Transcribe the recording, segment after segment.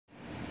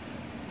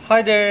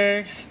Hi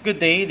there, good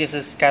day. This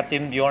is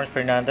Captain Bjorn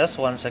Fernandez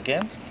once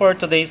again. For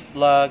today's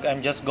vlog,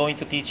 I'm just going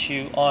to teach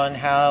you on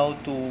how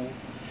to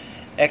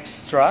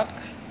extract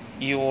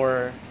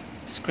your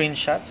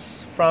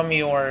screenshots from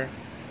your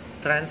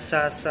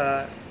TRANSAS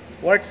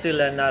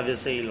Wärtsilä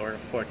NAVIGATOR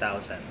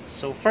 4000.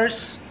 So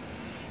first,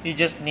 you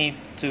just need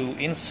to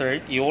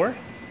insert your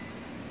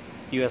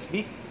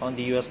USB on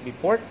the USB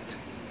port.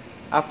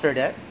 After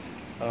that,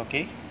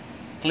 okay,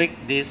 click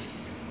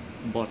this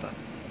button.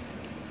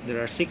 There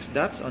are 6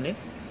 dots on it.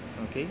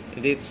 Okay,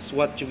 it's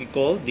what we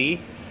call the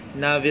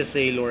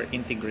NAVIGATOR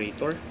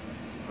integrator.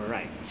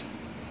 Alright,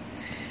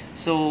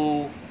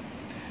 so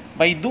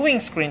by doing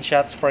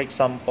screenshots, for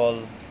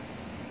example,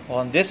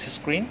 on this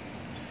screen,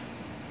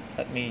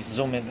 let me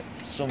zoom it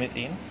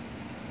in.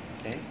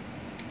 Okay,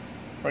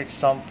 for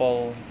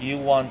example, you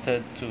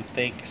wanted to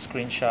take a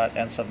screenshot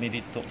and submit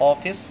it to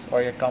office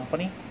or your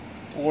company,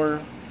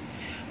 or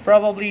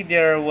probably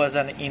there was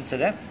an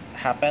incident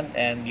happened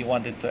and you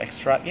wanted to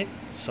extract it.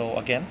 So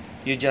again,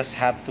 you just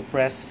have to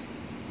press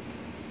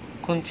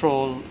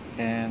Control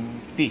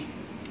and P.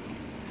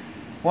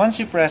 Once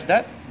you press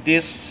that,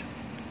 this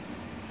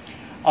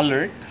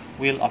alert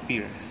will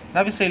appear.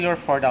 NAVIGATOR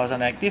 4000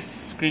 ECDIS,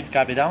 screen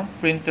copy down,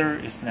 printer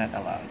is not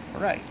allowed.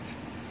 Alright,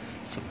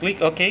 so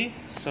click OK.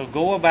 So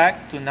go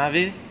back to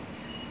NAVIGATOR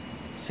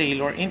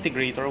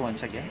integrator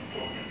once again,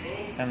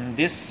 and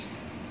this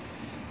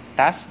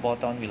task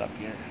button will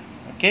appear.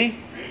 Okay,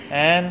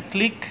 and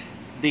click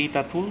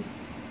Data Tool.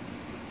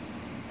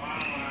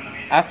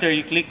 After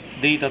you click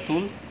Data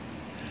Tool,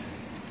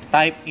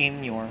 type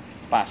in your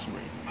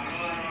password.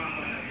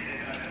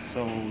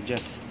 So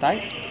just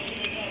type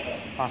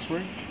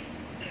password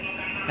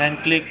and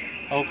click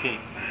OK.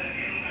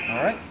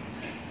 Alright,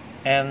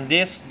 and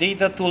this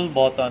Data Tool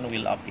button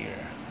will appear.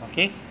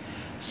 Okay,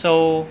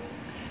 so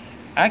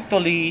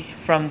actually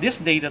from this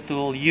Data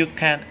Tool you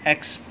can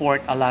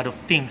export a lot of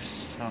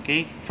things.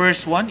 Okay,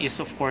 first one is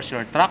of course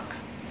your truck,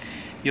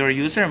 your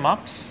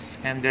Usermaps,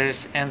 and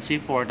there's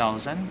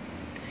NC4000,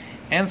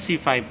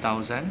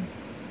 NC5000,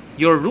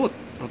 your route,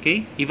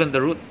 okay, even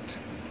the route,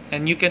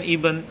 and you can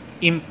even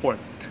import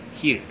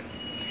here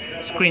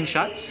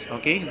screenshots.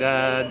 Okay,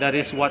 that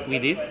is what we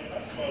did.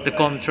 The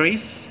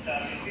ComTrace,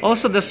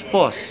 also the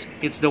SPOS,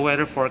 it's the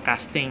weather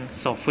forecasting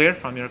software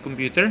from your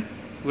computer,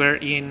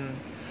 wherein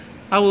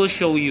I will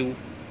show you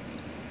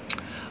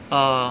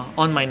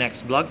on my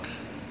next blog.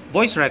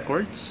 Voice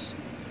records,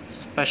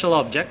 special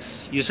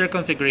objects, user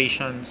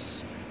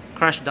configurations,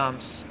 crash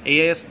dumps,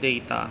 AIS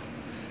data,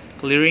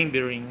 clearing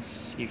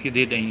bearings if you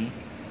did any,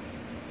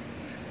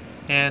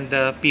 and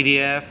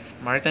PDF,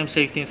 maritime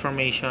safety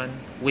information,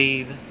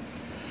 wave,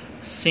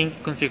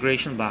 sync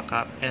configuration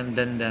backup, and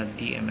then the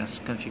DMS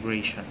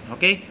configuration.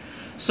 Okay,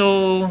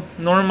 so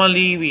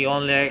normally we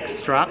only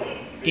extract,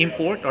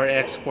 import, or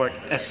export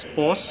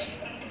SPOS,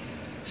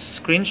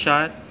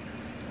 screenshot,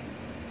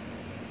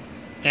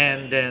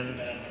 and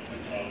then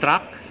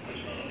track,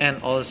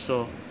 and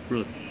also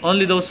route.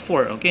 Only those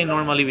 4. Okay,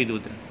 normally we do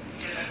that.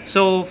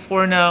 So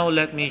for now,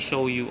 let me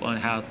show you on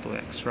how to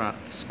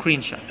extract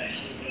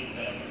screenshots.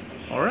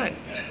 Alright,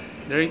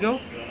 there you go,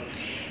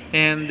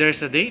 and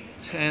there's a date,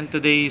 and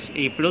today is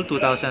April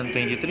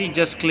 2023.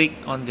 Just click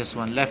on this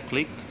one, left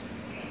click,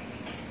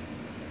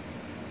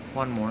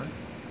 one more,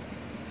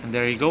 and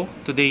there you go.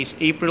 Today is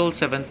April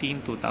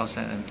 17,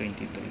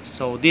 2023.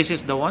 So this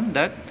is the one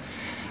that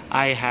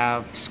I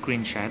have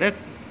screenshotted,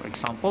 for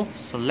example.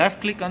 So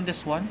left click on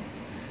this one.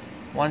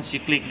 Once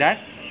you click that,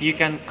 you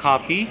can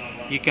copy,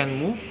 you can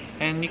move,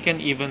 and you can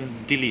even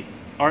delete.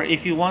 Or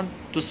if you want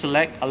to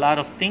select a lot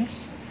of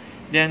things,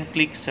 then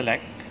click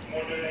select.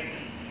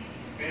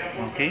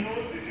 Okay,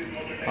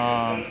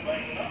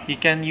 you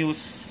can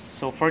use,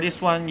 so for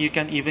this one you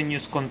can even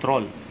use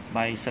control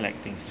by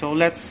selecting. So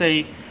let's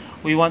say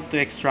we want to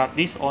extract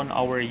this on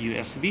our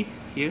USB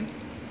here,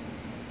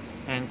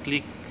 and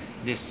click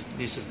this.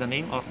 This is the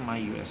name of my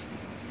USB.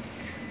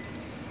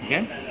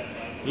 Again,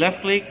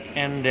 left click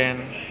and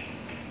then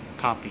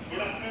copy.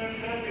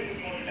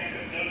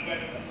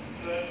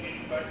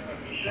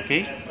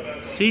 Okay,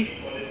 see,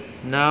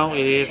 now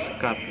it is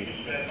copied.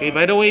 Okay,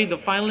 by the way, the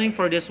file name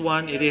for this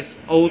one, it is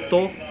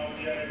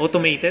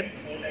automated,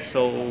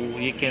 so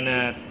you can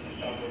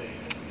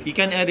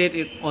edit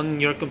it on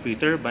your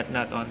computer but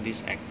not on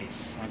this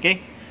ECDIS. Okay,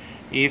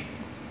 if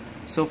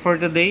so, for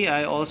today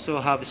I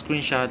also have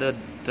screenshotted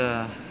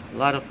a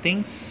lot of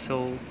things.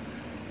 So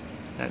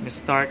let me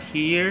start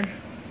here,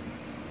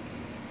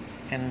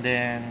 and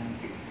then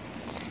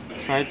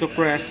try to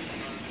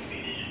press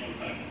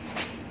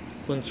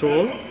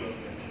Control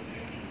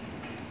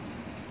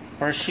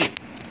or Shift.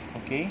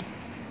 Okay,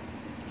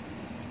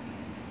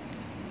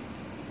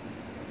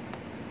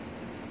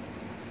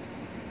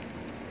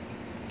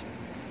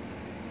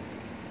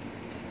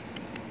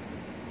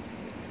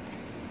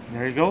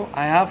 there you go.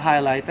 I have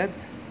highlighted,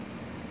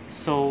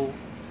 so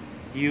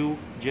you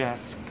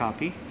just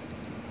copy.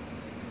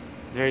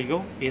 There you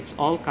go, it's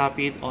all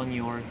copied on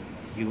your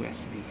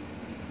USB.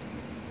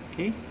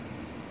 Okay,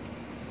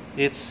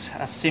 it's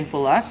as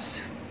simple as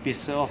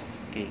piece of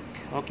cake.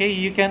 Okay,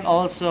 you can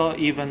also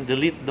even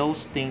delete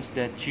those things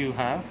that you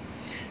have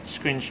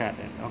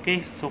screenshotted.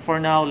 Okay, so for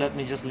now, let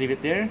me just leave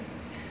it there.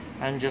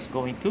 I'm just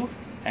going to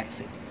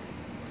exit.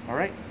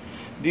 Alright,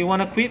 do you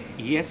want to quit?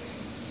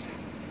 Yes.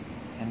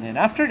 And then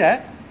after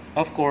that,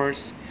 of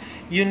course,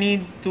 you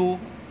need to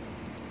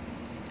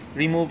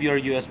remove your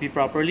USB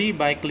properly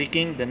by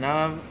clicking the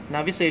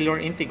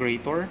NaviSailor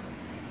integrator,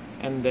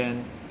 and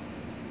then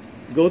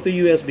go to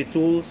USB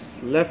tools,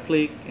 left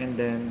click, and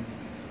then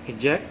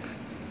eject.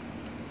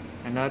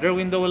 Another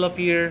window will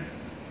appear,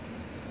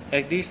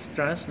 ECDIS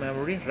trans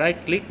memory,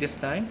 right click this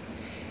time,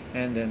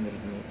 and then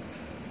remove.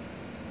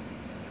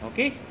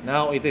 Okay,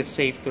 now it is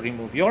safe to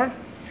remove your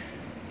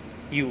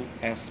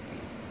USB.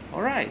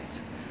 Alright,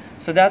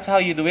 so that's how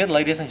you do it,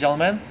 ladies and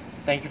gentlemen.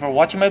 Thank you for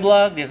watching my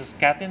blog. This is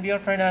Captain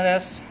Bjorn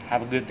Fernandez.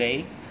 Have a good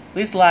day.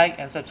 Please like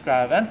and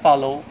subscribe and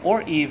follow,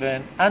 or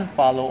even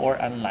unfollow or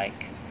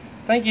unlike.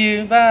 Thank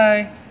you.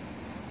 Bye.